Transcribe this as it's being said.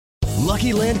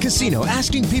Lucky Land Casino,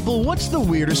 asking people, what's the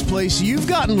weirdest place you've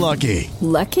gotten lucky?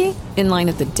 Lucky? In line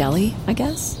at the deli, I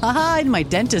guess? Aha, in my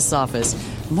dentist's office.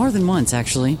 More than once,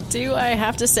 actually. Do I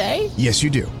have to say? Yes, you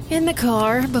do. In the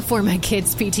car before my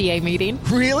kids' PTA meeting.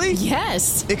 Really?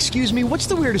 Yes. Excuse me, what's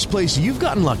the weirdest place you've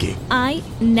gotten lucky? I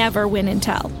never win and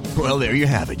tell. Well, there you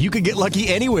have it. You can get lucky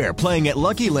anywhere, playing at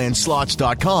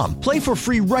LuckyLandSlots.com. Play for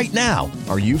free right now.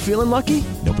 Are you feeling lucky?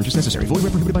 No purchase necessary. Void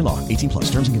where prohibited by law. 18+.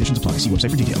 Terms and conditions apply. See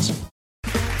website for details.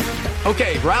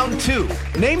 Okay, round two.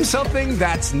 Name something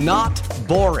that's not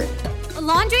boring. A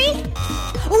laundry?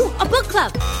 Ooh, a book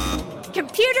club.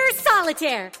 Computer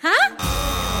solitaire, huh?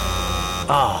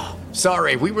 Ah,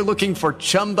 sorry, we were looking for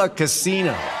Chumba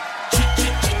Casino.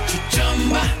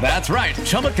 That's right,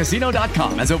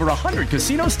 ChumbaCasino.com has over 100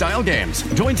 casino-style games.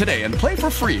 Join today and play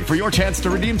for free for your chance to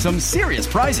redeem some serious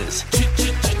prizes.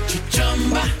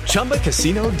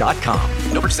 ChumbaCasino.com.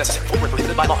 No purchase necessary. Void where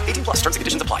prohibited by law. 18+. Terms and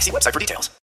conditions apply. See website for details.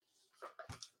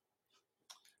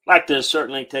 I'd like to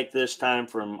certainly take this time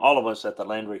from all of us at the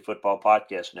Landry Football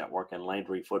Podcast Network and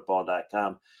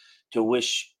LandryFootball.com to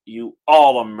wish you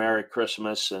all a Merry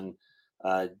Christmas and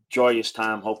joyous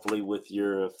time, hopefully, with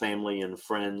your family and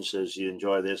friends as you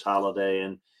enjoy this holiday.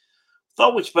 And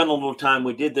thought we'd spend a little time.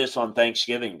 We did this on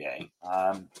Thanksgiving Day.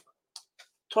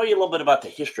 Tell you a little bit about the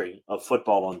history of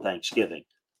football on Thanksgiving.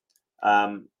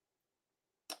 Want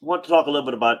to talk a little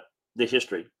bit about the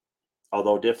history,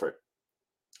 although different,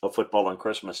 of football on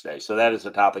Christmas Day. So that is the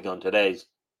topic on today's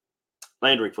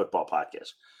Landry Football Podcast.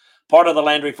 Part of the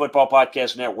Landry Football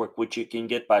Podcast Network, which you can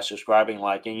get by subscribing,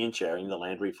 liking, and sharing the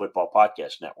Landry Football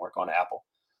Podcast Network on Apple,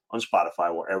 on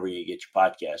Spotify, wherever you get your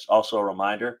podcasts. Also a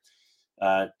reminder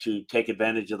to take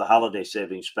advantage of the holiday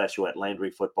savings special at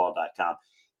LandryFootball.com.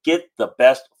 Get the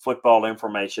best football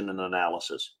information and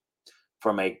analysis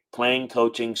from a playing,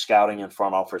 coaching, scouting, and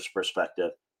front office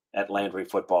perspective at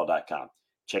LandryFootball.com.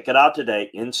 Check it out today,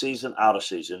 in season, out of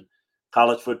season,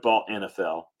 college football,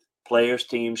 NFL, players,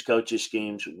 teams, coaches,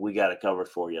 schemes. We got it covered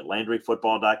for you.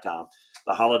 LandryFootball.com,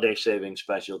 the holiday savings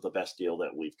special, the best deal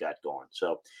that we've got going.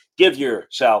 So give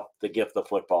yourself the gift of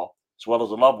football, as well as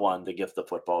a loved one the gift of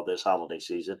football this holiday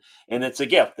season. And it's a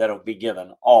gift that will be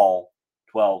given all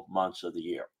 12 months of the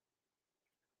year.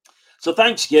 So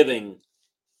Thanksgiving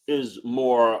is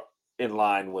more in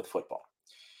line with football.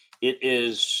 It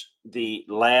is the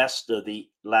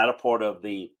latter part of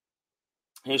the,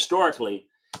 historically,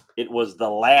 it was the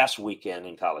last weekend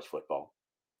in college football.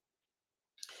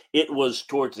 It was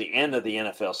towards the end of the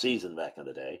NFL season back in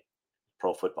the day,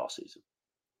 pro football season.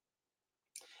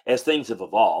 As things have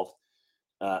evolved,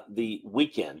 the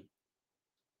weekend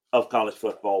of college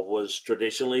football was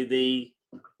traditionally the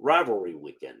rivalry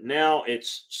weekend. Now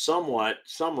it's somewhat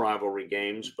some rivalry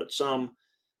games, but some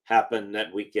happen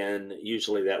that weekend,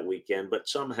 usually that weekend, but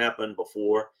some happen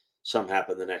before, some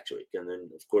happen the next week. And then,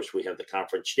 of course, we have the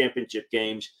conference championship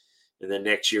games, and then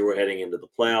next year we're heading into the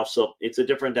playoffs. So it's a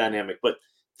different dynamic. But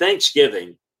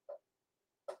Thanksgiving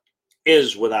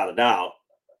is, without a doubt,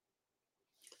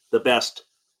 the best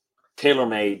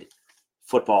tailor-made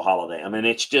football holiday. I mean,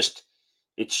 it's just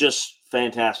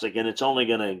fantastic, and it's only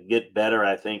going to get better.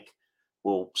 I think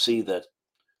we'll see that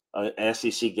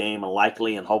SEC game, and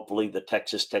likely and hopefully the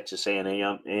Texas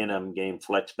A&M game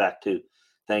flex back to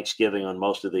Thanksgiving on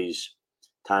most of these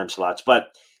time slots.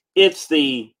 But it's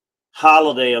the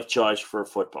holiday of choice for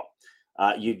football.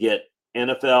 You get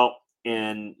NFL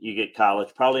and you get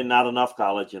college, probably not enough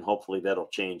college, and hopefully that'll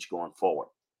change going forward.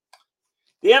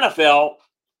 The NFL,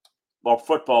 or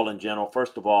football in general,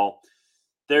 first of all,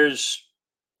 there's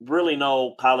really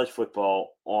no college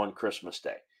football on Christmas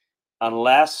Day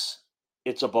unless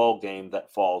it's a bowl game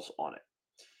that falls on it.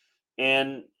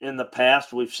 And in the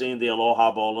past, we've seen the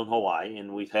Aloha Bowl in Hawaii,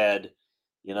 and we've had,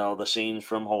 the scenes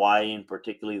from Hawaii, and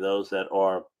particularly those that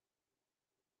are,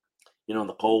 in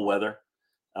the cold weather,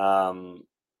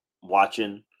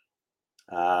 watching.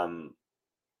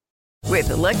 With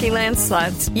the Lucky Land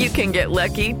Slots, you can get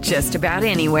lucky just about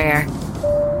anywhere.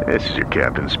 This is your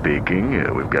captain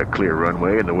speaking. We've got clear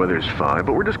runway and the weather's fine,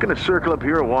 but we're just going to circle up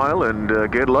here a while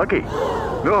and get lucky.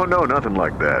 No, nothing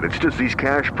like that. It's just these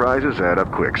cash prizes add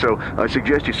up quick. So I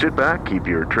suggest you sit back, keep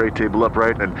your tray table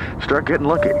upright, and start getting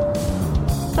lucky.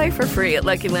 Play for free at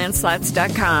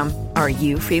LuckyLandSlots.com. Are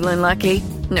you feeling lucky?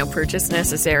 No purchase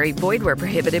necessary. Void where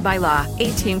prohibited by law.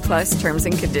 18+ terms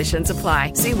and conditions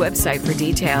apply. See website for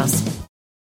details.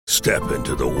 Step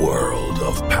into the world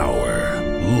of power,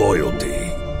 loyalty,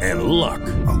 and luck.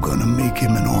 I'm gonna make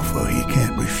him an offer he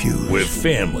can't refuse. With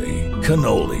family,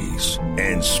 cannolis,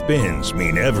 and spins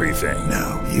mean everything.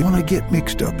 Now, you wanna get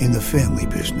mixed up in the family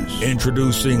business.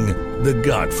 Introducing The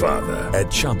Godfather at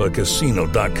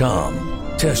ChumbaCasino.com.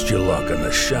 Test your luck in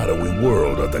the shadowy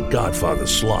world of The Godfather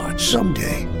slot.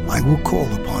 Someday, I will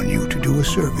call upon you to do a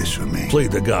service for me. Play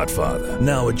The Godfather,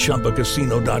 now at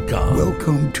ChumbaCasino.com.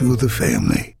 Welcome to the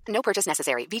family. No purchase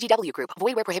necessary. VGW Group.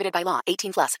 Void where prohibited by law.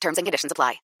 18 plus. Terms and conditions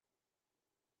apply.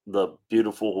 The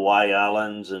beautiful Hawaii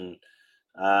Islands, and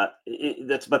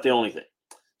that's about the only thing.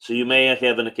 So you may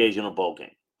have an occasional bowl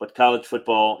game, but college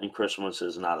football and Christmas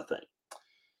is not a thing.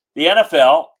 The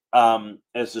NFL,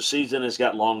 as the season has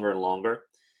got longer and longer,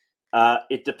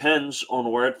 it depends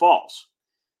on where it falls.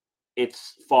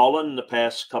 It's fallen the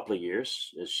past couple of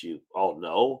years, as you all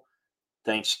know.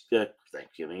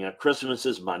 Thanksgiving, Christmas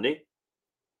is Monday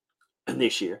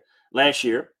this year. Last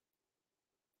year,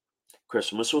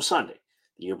 Christmas was Sunday.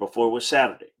 The year before was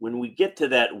Saturday. When we get to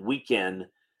that weekend,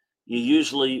 you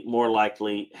usually more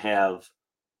likely have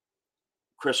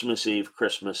Christmas Eve,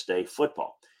 Christmas Day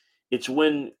football. It's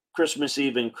when Christmas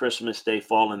Eve and Christmas Day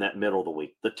fall in that middle of the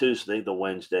week, the Tuesday, the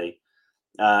Wednesday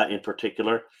in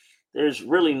particular. There's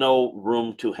really no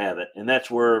room to have it. And that's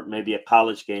where maybe a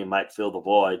college game might fill the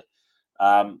void.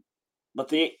 But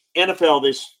the NFL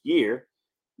this year,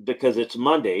 because it's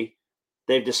Monday,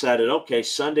 they've decided, okay,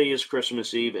 Sunday is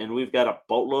Christmas Eve, and we've got a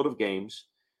boatload of games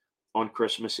on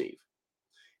Christmas Eve.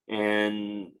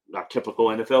 And our typical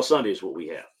NFL Sunday is what we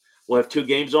have. We'll have 2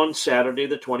 games on Saturday,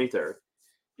 the 23rd,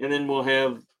 and then we'll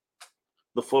have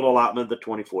the full allotment the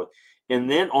 24th.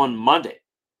 And then on Monday,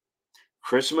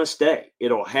 Christmas Day,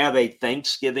 it'll have a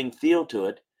Thanksgiving feel to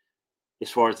it as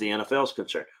far as the NFL is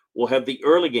concerned. We'll have the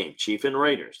early game, Chiefs and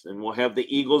Raiders. Then we'll have the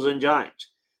Eagles and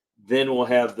Giants. Then we'll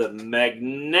have the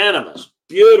magnanimous,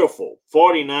 beautiful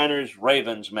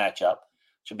 49ers-Ravens matchup.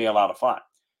 Should be a lot of fun.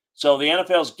 So the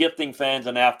NFL is gifting fans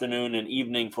an afternoon and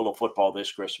evening full of football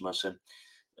this Christmas. And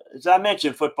as I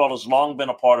mentioned, football has long been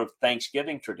a part of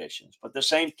Thanksgiving traditions, but the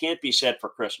same can't be said for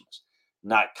Christmas.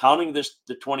 Not counting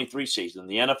the 23 season,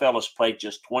 the NFL has played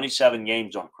just 27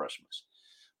 games on Christmas.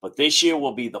 But this year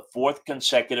will be the 4th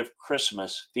consecutive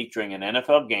Christmas featuring an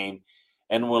NFL game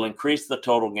and will increase the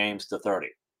total games to 30.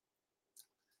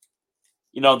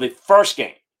 You know, the first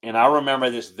game, and I remember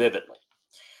this vividly,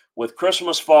 with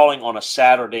Christmas falling on a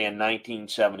Saturday in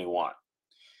 1971,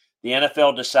 the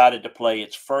NFL decided to play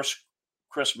its first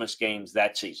Christmas games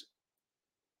that season,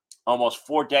 almost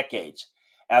 4 decades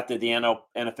after the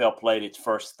NFL played its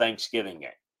first Thanksgiving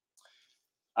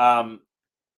game.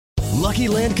 Lucky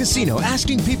Land Casino,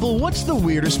 asking people, what's the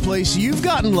weirdest place you've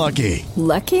gotten lucky?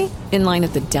 Lucky? In line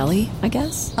at the deli, I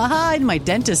guess? Aha, in my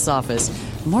dentist's office.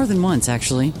 More than once,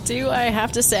 actually. Do I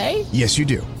have to say? Yes, you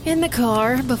do. In the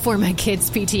car before my kids'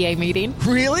 PTA meeting.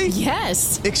 Really?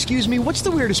 Yes. Excuse me, what's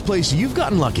the weirdest place you've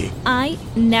gotten lucky? I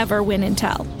never win and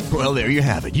tell. Well, there you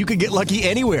have it. You can get lucky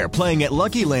anywhere, playing at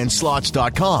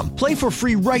LuckyLandSlots.com. Play for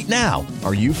free right now.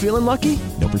 Are you feeling lucky?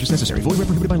 No purchase necessary. Void where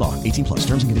prohibited by law. 18 plus.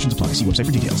 Terms and conditions apply. See website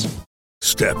for details.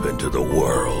 Step into the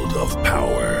world of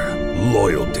power,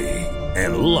 loyalty,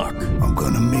 and luck. I'm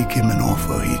gonna make him an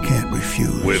offer he can't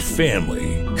refuse. With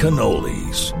family,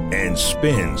 cannolis, and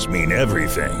spins mean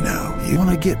everything. Now, you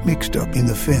wanna get mixed up in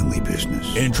the family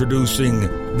business. Introducing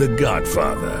The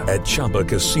Godfather at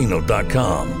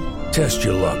ChumbaCasino.com. Test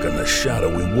your luck in the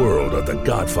shadowy world of The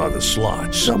Godfather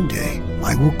slot. Someday,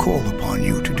 I will call upon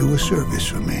you to do a service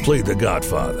for me. Play The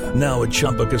Godfather, now at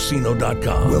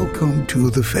ChumbaCasino.com. Welcome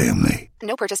to the family.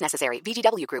 No purchase necessary.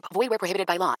 VGW Group. Void where prohibited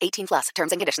by law. 18 plus.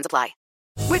 Terms and conditions apply.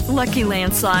 With Lucky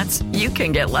Land Slots, you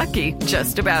can get lucky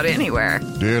just about anywhere.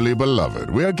 Dearly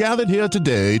beloved, we are gathered here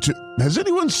today to... Has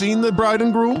anyone seen the bride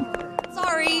and groom?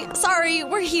 Sorry,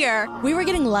 we're here. We were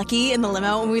getting lucky in the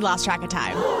limo and we lost track of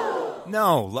time.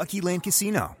 No, Lucky Land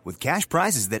Casino, with cash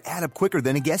prizes that add up quicker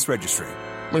than a guest registry.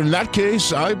 In that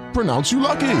case, I pronounce you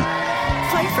lucky.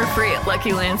 Play for free at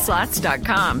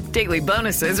LuckyLandSlots.com. Daily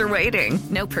bonuses are waiting.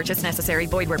 No purchase necessary.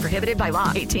 Void where prohibited by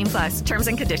law. 18 plus. Terms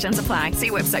and conditions apply. See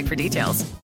website for details.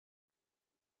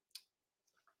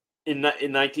 In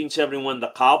 1971,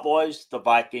 the Cowboys, the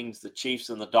Vikings, the Chiefs,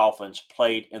 and the Dolphins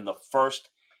played in the first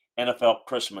NFL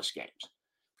Christmas games.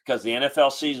 Because the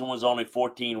NFL season was only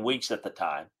 14 weeks at the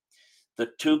time, the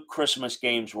 2 Christmas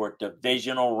games were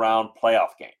divisional round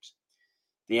playoff games.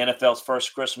 The NFL's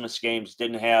first Christmas games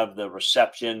didn't have the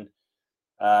reception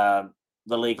the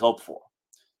league hoped for.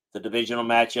 The divisional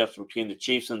matchups between the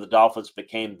Chiefs and the Dolphins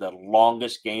became the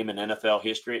longest game in NFL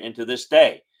history, and to this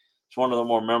day, it's one of the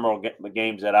more memorable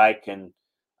games that I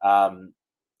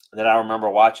remember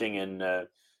watching. And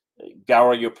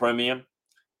Gary Premium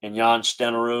and Jan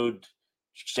Stenerud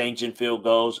exchanging field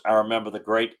goals. I remember the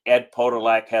great Ed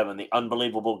Podolak having the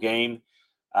unbelievable game.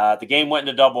 The game went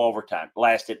into double overtime,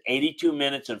 lasted 82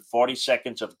 minutes and 40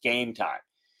 seconds of game time.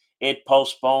 it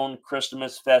postponed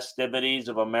Christmas festivities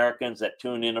of Americans that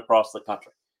tuned in across the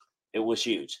country. It was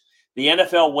huge. The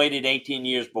NFL waited 18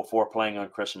 years before playing on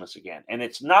Christmas again. And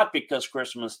it's not because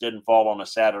Christmas didn't fall on a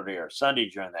Saturday or Sunday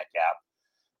during that gap.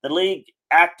 The league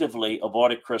actively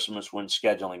avoided Christmas when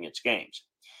scheduling its games.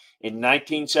 In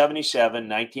 1977,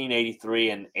 1983,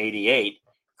 and 88,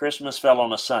 Christmas fell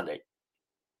on a Sunday.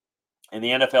 And the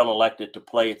NFL elected to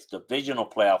play its divisional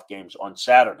playoff games on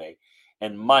Saturday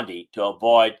and Monday to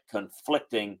avoid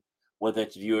conflicting with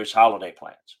its viewers' holiday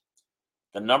plans.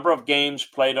 The number of games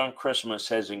played on Christmas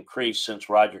has increased since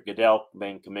Roger Goodell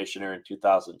became commissioner in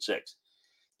 2006.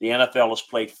 The NFL has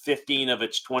played 15 of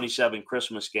its 27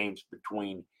 Christmas games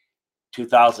between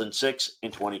 2006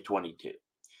 and 2022.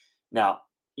 Now,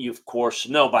 you of course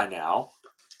know by now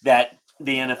that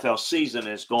the NFL season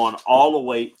has gone all the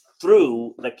way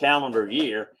through the calendar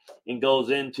year and goes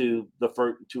into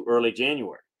to early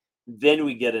January. Then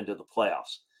we get into the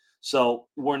playoffs. So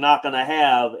we're not going to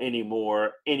have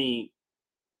any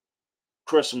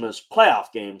Christmas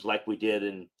playoff games like we did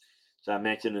as I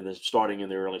mentioned, starting in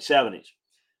the early 70s.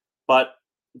 But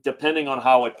depending on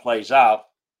how it plays out,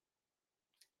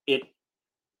 it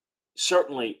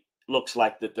certainly looks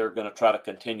like that they're going to try to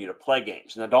continue to play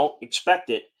games. Now, don't expect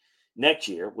it next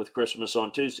year with Christmas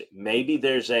on Tuesday. Maybe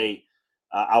there's I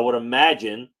would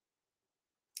imagine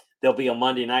there'll be a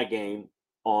Monday night game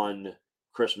on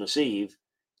Christmas Eve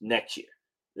next year.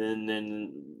 And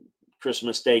then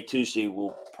Christmas Day, Tuesday,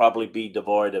 will probably be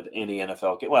devoid of any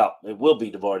NFL game. Well, it will be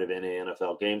devoid of any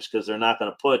NFL games because they're not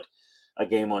going to put a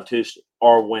game on Tuesday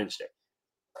or Wednesday.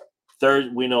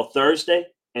 We know Thursday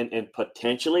and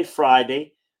potentially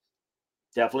Friday,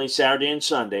 definitely Saturday and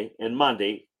Sunday and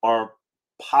Monday are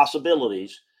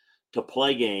possibilities to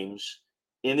play games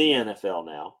in the NFL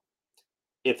now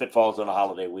if it falls on a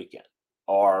holiday weekend.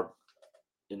 Or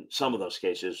in some of those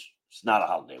cases, it's not a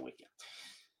holiday weekend.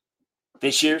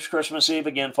 This year's Christmas Eve,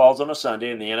 again, falls on a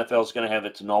Sunday, and the NFL is going to have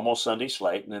its normal Sunday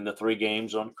slate. And then the 3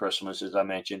 games on Christmas, as I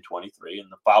mentioned, 23.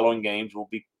 And the following games will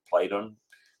be played on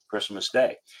Christmas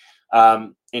Day.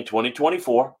 In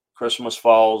 2024, Christmas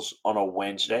falls on a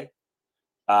Wednesday,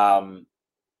 a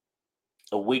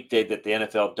weekday that the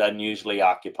NFL doesn't usually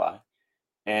occupy.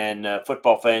 And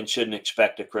football fans shouldn't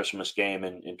expect a Christmas game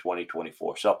in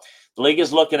 2024. So the league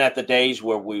is looking at the days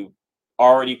where we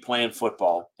already playing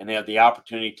football and they have the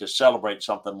opportunity to celebrate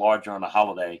something larger on a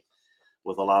holiday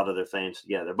with a lot of their fans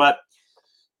together. But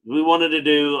we wanted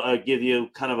to give you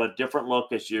kind of a different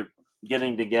look as you're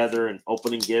getting together and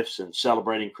opening gifts and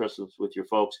celebrating Christmas with your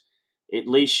folks. At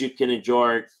least you can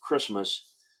enjoy Christmas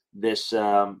this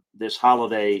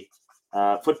holiday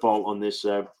football on this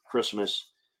Christmas.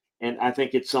 And I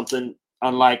think it's something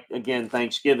unlike, again,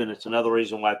 Thanksgiving. It's another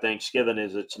reason why Thanksgiving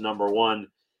is its number one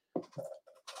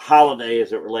holiday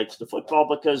as it relates to football,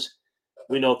 because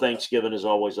we know Thanksgiving is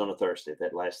always on a Thursday,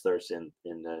 that last Thursday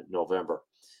in November.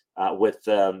 With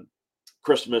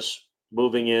Christmas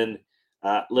moving in,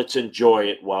 let's enjoy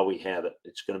it while we have it.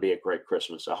 It's going to be a great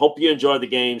Christmas. I hope you enjoy the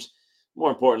games. More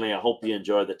importantly, I hope you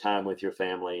enjoy the time with your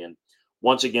family. And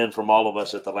once again, from all of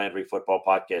us at the Landry Football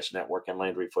Podcast Network and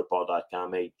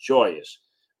LandryFootball.com, a joyous,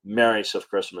 merriest of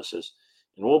Christmases.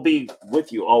 And we'll be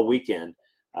with you all weekend.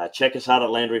 Check us out at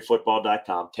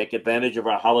LandryFootball.com. Take advantage of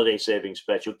our holiday savings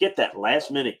special. Get that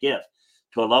last-minute gift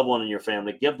to a loved one in your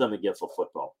family. Give them a gift of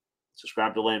football.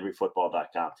 Subscribe to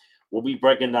LandryFootball.com. We'll be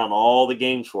breaking down all the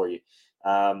games for you,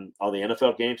 all the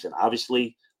NFL games, and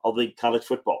obviously all the college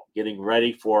football. Getting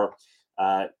ready for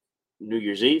New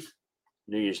Year's Eve,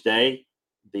 New Year's Day,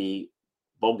 the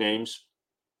bowl games,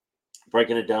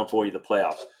 breaking it down for you, the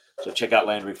playoffs. So check out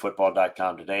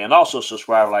LandryFootball.com today. And also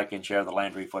subscribe, like, and share the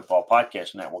Landry Football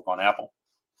Podcast Network on Apple,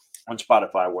 on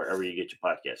Spotify, wherever you get your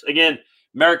podcasts. Again,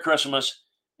 Merry Christmas.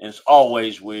 And as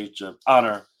always, it's an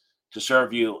honor to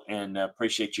serve you and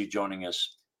appreciate you joining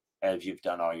us as you've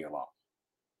done all year long.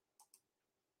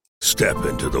 Step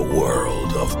into the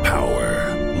world of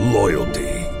power, loyalty,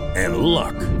 and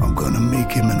luck. I'm going to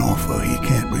make him an offer he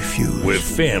can't refuse. With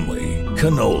family,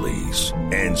 cannolis,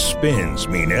 and spins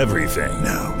mean everything.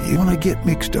 Now, you want to get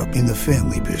mixed up in the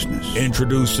family business.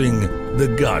 Introducing The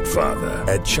Godfather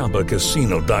at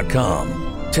ChumbaCasino.com.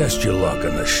 Test your luck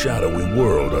in the shadowy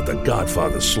world of The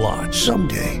Godfather slot.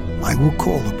 Someday, I will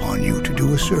call upon you to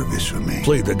do a service for me.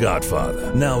 Play The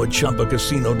Godfather now at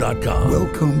ChumbaCasino.com.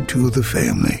 Welcome to the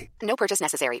family. No purchase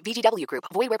necessary. VGW Group.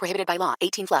 Void where prohibited by law.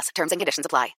 18+. Terms and conditions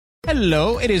apply.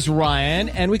 Hello, it is Ryan,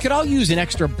 and we could all use an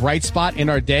extra bright spot in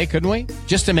our day, couldn't we?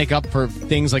 Just to make up for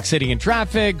things like sitting in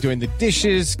traffic, doing the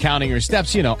dishes, counting your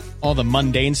steps, you know, all the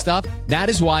mundane stuff. That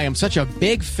is why I'm such a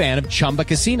big fan of Chumba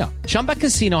Casino. Chumba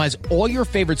Casino has all your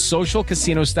favorite social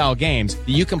casino-style games that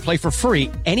you can play for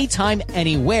free anytime,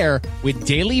 anywhere with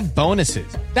daily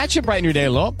bonuses. That should brighten your day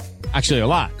a little. Actually, a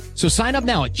lot. So sign up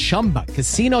now at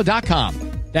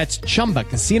ChumbaCasino.com. That's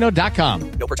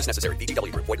ChumbaCasino.com. No purchase necessary.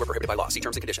 VGW Group. Void where prohibited by law. See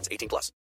terms and conditions. 18+.